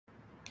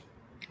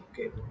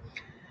Okay.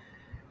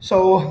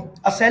 So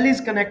a cell is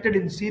connected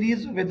in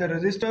series with a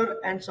resistor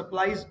and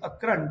supplies a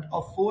current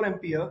of 4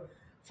 ampere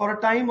for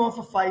a time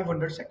of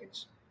 500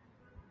 seconds.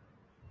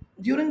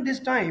 During this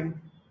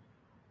time,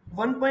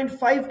 1.5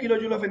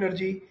 kilojoule of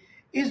energy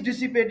is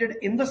dissipated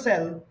in the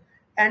cell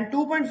and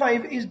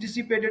 2.5 is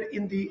dissipated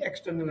in the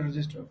external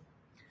resistor.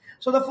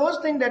 So the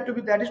first thing that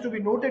is to be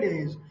noted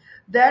is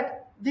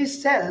that the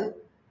cell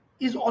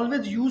is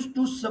always used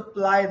to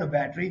supply the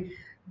battery.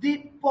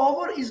 The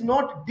power is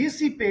not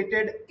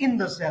dissipated in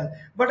the cell,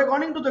 but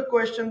according to the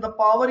question, the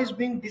power is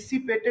being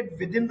dissipated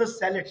within the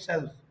cell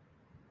itself.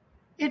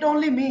 It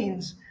only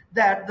means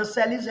that the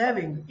cell is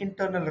having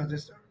internal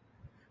resistor.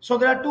 So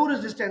there are two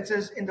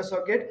resistances in the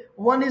circuit.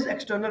 One is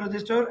external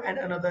resistor and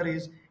another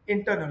is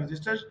internal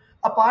resistors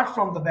apart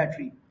from the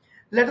battery.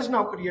 Let us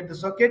now create the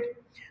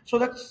circuit. So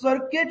the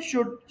circuit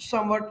should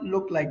somewhat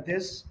look like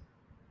this.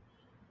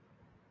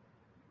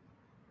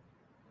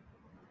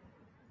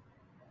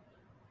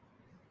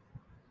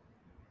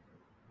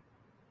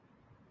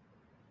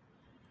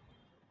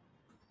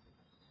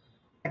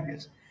 Like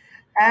this.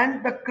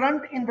 And the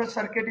current in the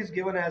circuit is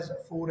given as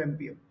 4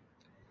 ampere.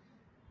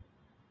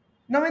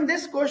 Now in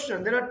this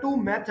question, there are two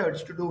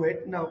methods to do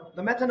it. Now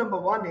the method number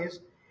one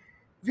is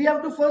we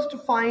have to first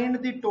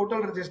find the total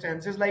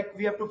resistances, like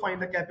we have to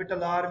find the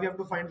capital R, we have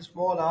to find the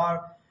small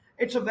r.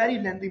 It's a very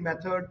lengthy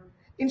method.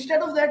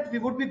 Instead of that, we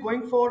would be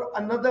going for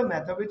another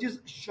method, which is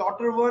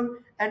shorter one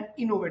and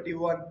innovative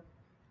one.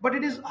 But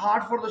it is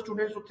hard for the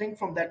students to think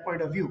from that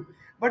point of view.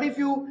 But if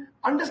you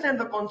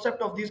understand the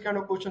concept of these kind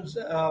of questions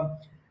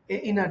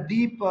in a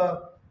deep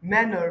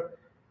manner,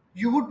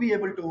 you would be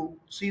able to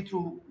see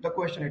through the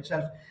question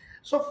itself.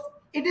 So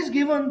it is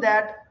given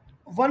that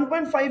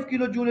 1.5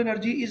 kilojoule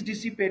energy is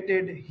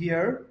dissipated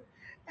here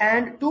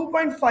and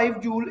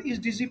 2.5 joule is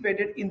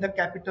dissipated in the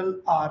capital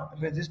R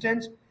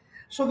resistance.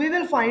 So we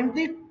will find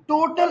the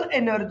total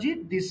energy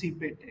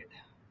dissipated.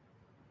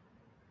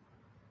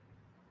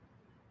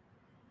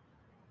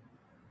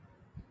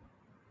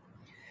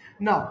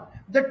 Now,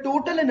 the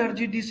total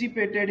energy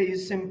dissipated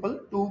is simple,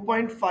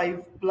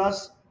 2.5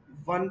 plus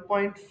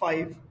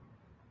 1.5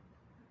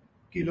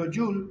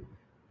 kilojoule,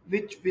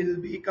 which will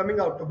be coming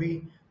out to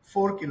be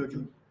 4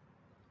 kilojoule.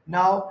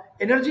 Now,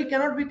 energy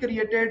cannot be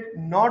created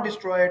nor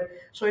destroyed.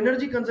 So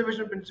energy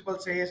conservation principle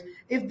says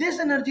if this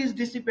energy is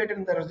dissipated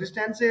in the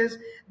resistances,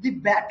 the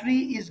battery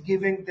is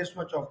giving this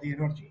much of the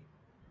energy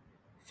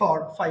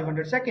for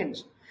 500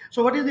 seconds.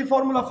 So what is the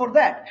formula for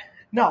that?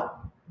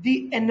 Now,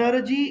 the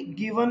energy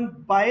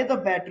given by the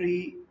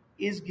battery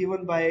is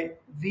given by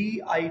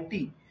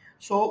VIT.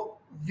 So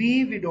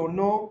V we don't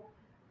know,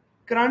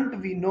 current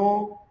we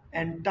know,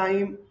 and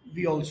time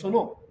we also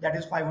know, that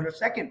is 500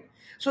 seconds.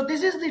 So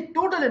this is the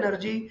total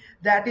energy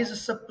that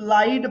is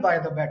supplied by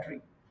the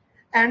battery,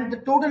 and the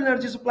total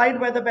energy supplied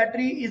by the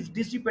battery is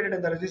dissipated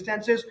in the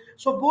resistances.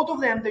 So both of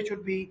them, they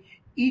should be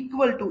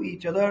equal to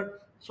each other.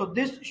 So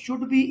this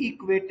should be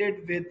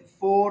equated with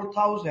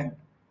 4000,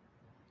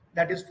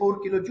 that is 4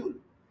 kilojoule.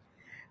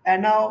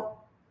 And now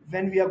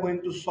when we are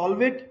going to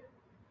solve it,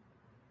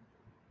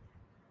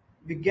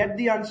 we get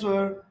the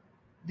answer.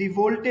 The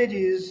voltage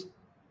is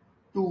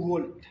 2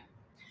 volt.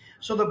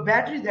 So the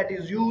battery that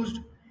is used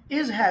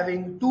is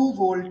having 2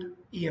 volt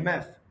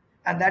EMF,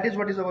 and that is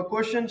what is our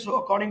question. So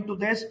according to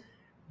this,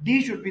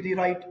 D should be the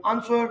right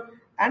answer,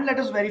 and let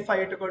us verify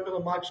it according to the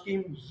mark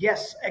scheme.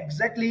 Yes,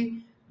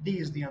 exactly, D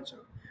is the answer.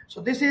 So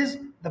this is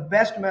the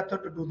best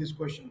method to do this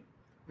question.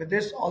 With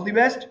this, all the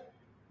best.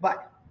 Bye.